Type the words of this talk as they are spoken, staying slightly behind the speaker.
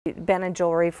been in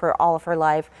jewelry for all of her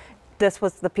life. This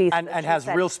was the piece. And has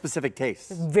real specific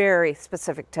tastes. Very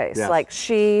specific taste. Yes. Like,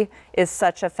 she is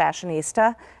such a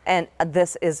fashionista, and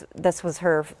this was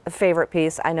her favorite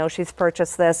piece. I know she's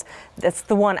purchased this. It's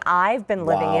the one I've been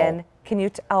living in. Can you?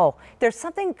 Oh, there's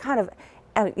something kind of,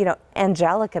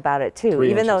 angelic about it too,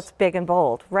 even though it's big and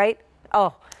bold, right?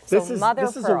 Oh, so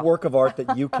this is a work of art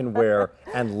that you can wear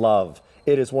and love.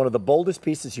 It is one of the boldest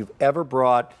pieces you've ever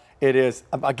brought. It is,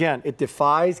 again, it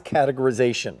defies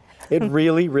categorization. It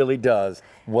really, really does.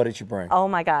 What did you bring? Oh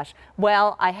my gosh.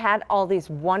 Well, I had all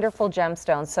these wonderful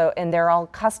gemstones, and they're all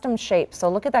custom shaped. So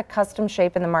look at that custom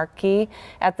shape in the marquee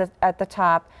at the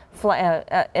top,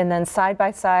 and then side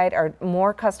by side are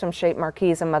more custom shaped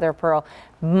marquees in mother of pearl.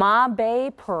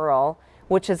 Mabe pearl,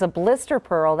 which is a blister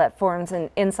pearl that forms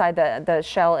inside the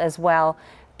shell as well.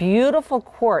 Beautiful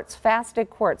quartz, faceted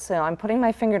quartz. So I'm putting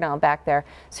my fingernail back there.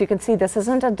 So you can see this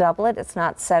isn't a doublet. It's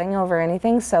not setting over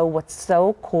anything. So what's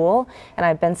so cool, and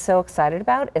I've been so excited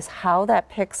about, is how that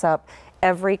picks up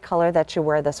every color that you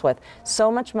wear this with.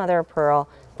 So much mother of pearl.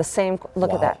 The same,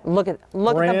 look at that. Look at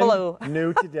the blue.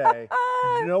 New today.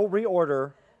 No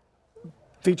reorder.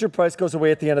 Feature price goes away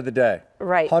at the end of the day.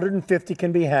 Right. 150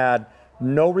 can be had.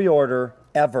 No reorder.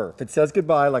 Ever. If it says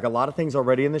goodbye, like a lot of things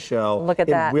already in the show, look at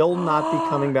that. It will not be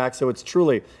coming back. So it's a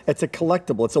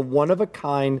collectible. It's a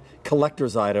one-of-a-kind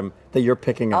collector's item that you're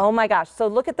picking up. Oh my gosh. So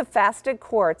look at the faceted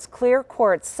quartz, clear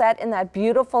quartz, set in that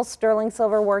beautiful sterling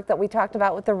silver work that we talked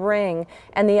about with the ring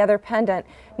and the other pendant.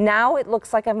 Now it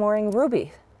looks like I'm wearing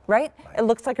ruby. Right? It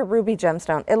looks like a ruby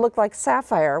gemstone. It looked like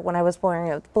sapphire when I was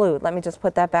wearing it with blue. Let me just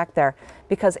put that back there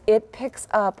because it picks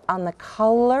up on the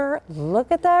color.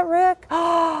 Look at that, Rick.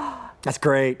 That's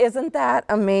great. Isn't that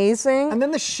amazing? And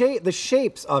then the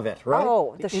shapes of it, right?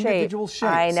 Oh, the individual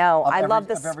shapes. I know. I love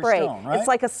the spray. Stone, right? It's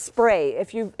like a spray.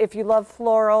 If you love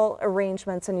floral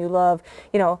arrangements and you love,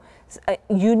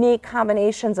 unique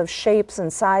combinations of shapes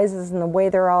and sizes and the way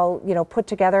they're all, put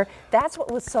together. That's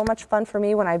what was so much fun for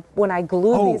me when I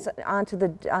glued these onto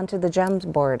the gems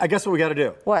board. I guess what we got to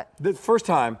do. What? The first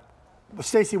time,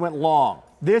 Stacy went long.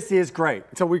 This is great.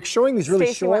 So we're showing these really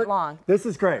Stacy short. went long. This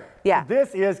is great. Yeah.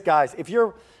 This is, guys, if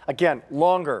you're, again,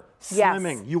 longer,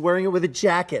 slimming, yes. You're wearing it with a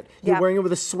jacket, you're wearing it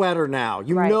with a sweater now,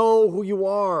 you right. know who you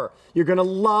are. You're going to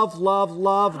love, love,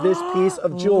 love this piece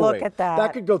of jewelry. Look at that.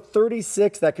 That could go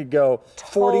 36, that could go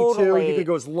 42, totally. You could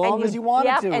go as long as you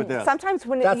wanted to with this. Sometimes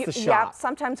when That's the shot.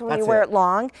 Sometimes when you wear it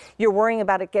long, you're worrying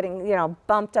about it getting,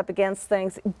 bumped up against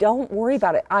things. Don't worry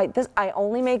about it. I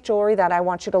only make jewelry that I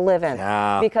want you to live in.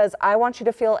 Yeah. Because I want you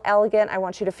to feel elegant, I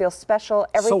want you to feel special.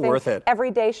 Everything, so worth it. Every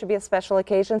day should be a special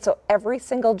occasion, so every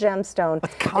single gemstone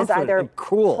is either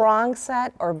cool. prong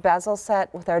set or bezel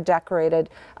set with our decorative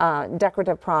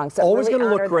prongs. Always going to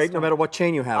look great no matter what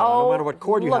chain you have on, no matter what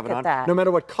cord you have it on, no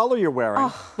matter what color you're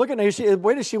wearing. Look at her.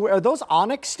 Wait, does she wear? Are those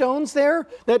onyx stones there?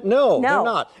 No, they're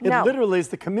not. It literally is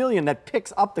the chameleon that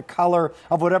picks up the color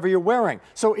of whatever you're wearing.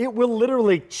 So it will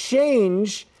literally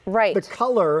change the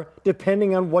color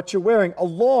depending on what you're wearing,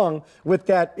 along with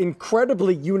that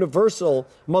incredibly universal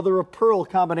mother of pearl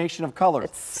combination of colors.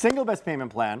 Single best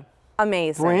payment plan.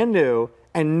 Amazing. Brand new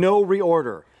and no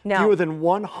reorder. No. Fewer than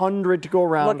 100 to go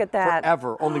around. Look at that.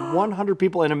 Forever. Only 100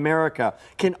 people in America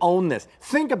can own this.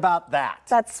 Think about that.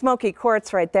 That's smoky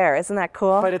quartz right there. Isn't that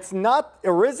cool? But it's not,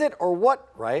 or is it, or what,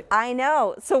 right? I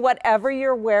know. So whatever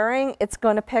you're wearing, it's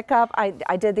going to pick up. I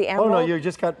did the emerald. Oh, no, you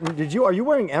just got, are you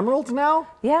wearing emeralds now?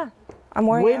 Yeah, I'm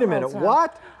wearing emeralds. Wait a minute, now.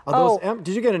 What? Are those,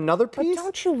 did you get another piece? But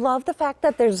don't you love the fact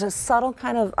that there's a subtle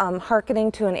kind of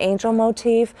hearkening to an angel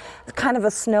motif, kind of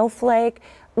a snowflake?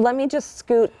 Let me just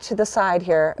scoot to the side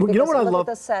here. You know what I love?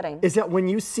 At the setting. Is that when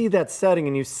you see that setting,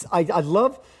 and I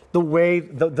love the way,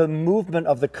 the movement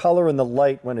of the color and the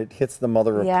light when it hits the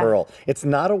mother of pearl. It's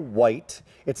not a white.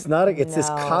 It's not. It's this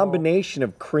combination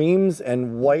of creams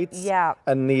and whites. Yeah.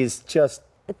 And these just.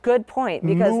 Good point,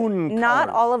 because not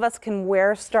all of us can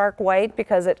wear stark white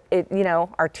because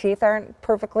our teeth aren't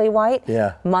perfectly white.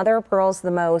 Yeah. Mother of pearl's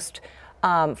the most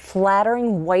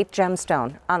flattering white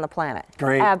gemstone on the planet.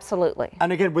 Great. Absolutely.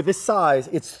 And again, with this size,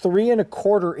 it's 3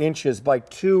 1/4 inches by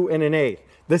 2 1/8.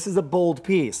 This is a bold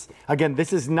piece. Again,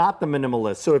 this is not the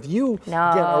minimalist. So if you again,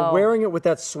 are wearing it with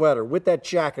that sweater, with that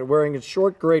jacket, wearing it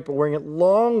short, great, but wearing it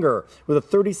longer with a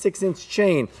 36-inch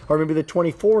chain, or maybe the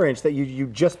 24-inch that you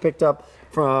just picked up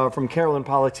from Carolyn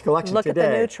Pollack's collection today. Look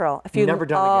at the neutral. If you never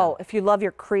done again. If you love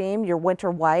your cream, your winter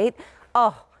white,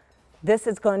 this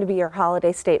is going to be your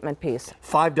holiday statement piece.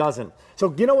 5 dozen.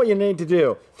 So you know what you need to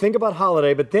do? Think about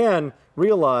holiday, but then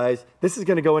realize this is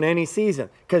going to go in any season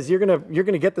because you're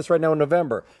gonna get this right now in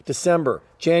November, December,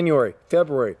 January,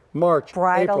 February, March,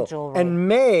 bridal April, jewelry. and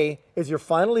May is your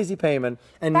final easy payment.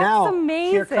 And That's now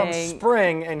amazing. here comes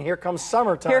spring and here comes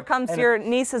summertime. Here comes your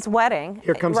niece's wedding.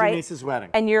 Here comes your niece's wedding.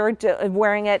 And you're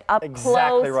wearing it up Exactly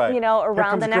close, right. you know,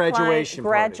 around the neckline.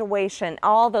 Graduation,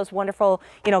 all those wonderful,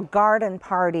 you know, garden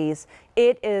parties.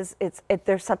 There's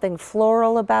something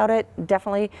floral about it,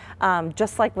 definitely.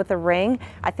 Just like with the ring,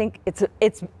 I think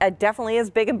it definitely is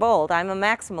big and bold. I'm a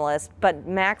maximalist,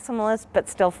 but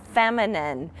still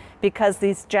feminine, because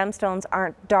these gemstones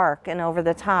aren't dark and over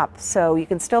the top. So you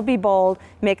can still be bold,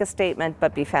 make a statement,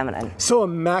 but be feminine. So a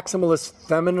maximalist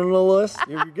feminalist?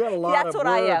 You get a lot of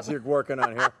words you're working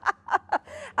on here.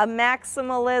 A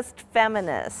maximalist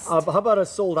feminist. How about a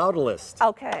sold out list?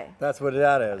 Okay. That's what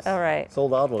that is. All right.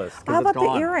 Sold out list. How about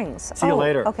the earrings? See you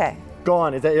later. Okay.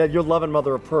 Gone. You're loving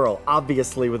Mother of Pearl,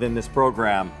 obviously, within this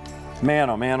program. Man,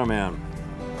 oh man, oh man.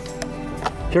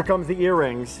 Here comes the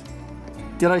earrings.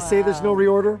 Did I say there's no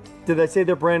reorder? Did I say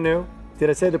they're brand new? Did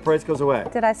I say the price goes away?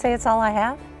 Did I say it's all I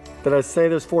have? Did I say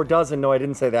there's 4 dozen? No, I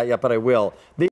didn't say that yet, but I will.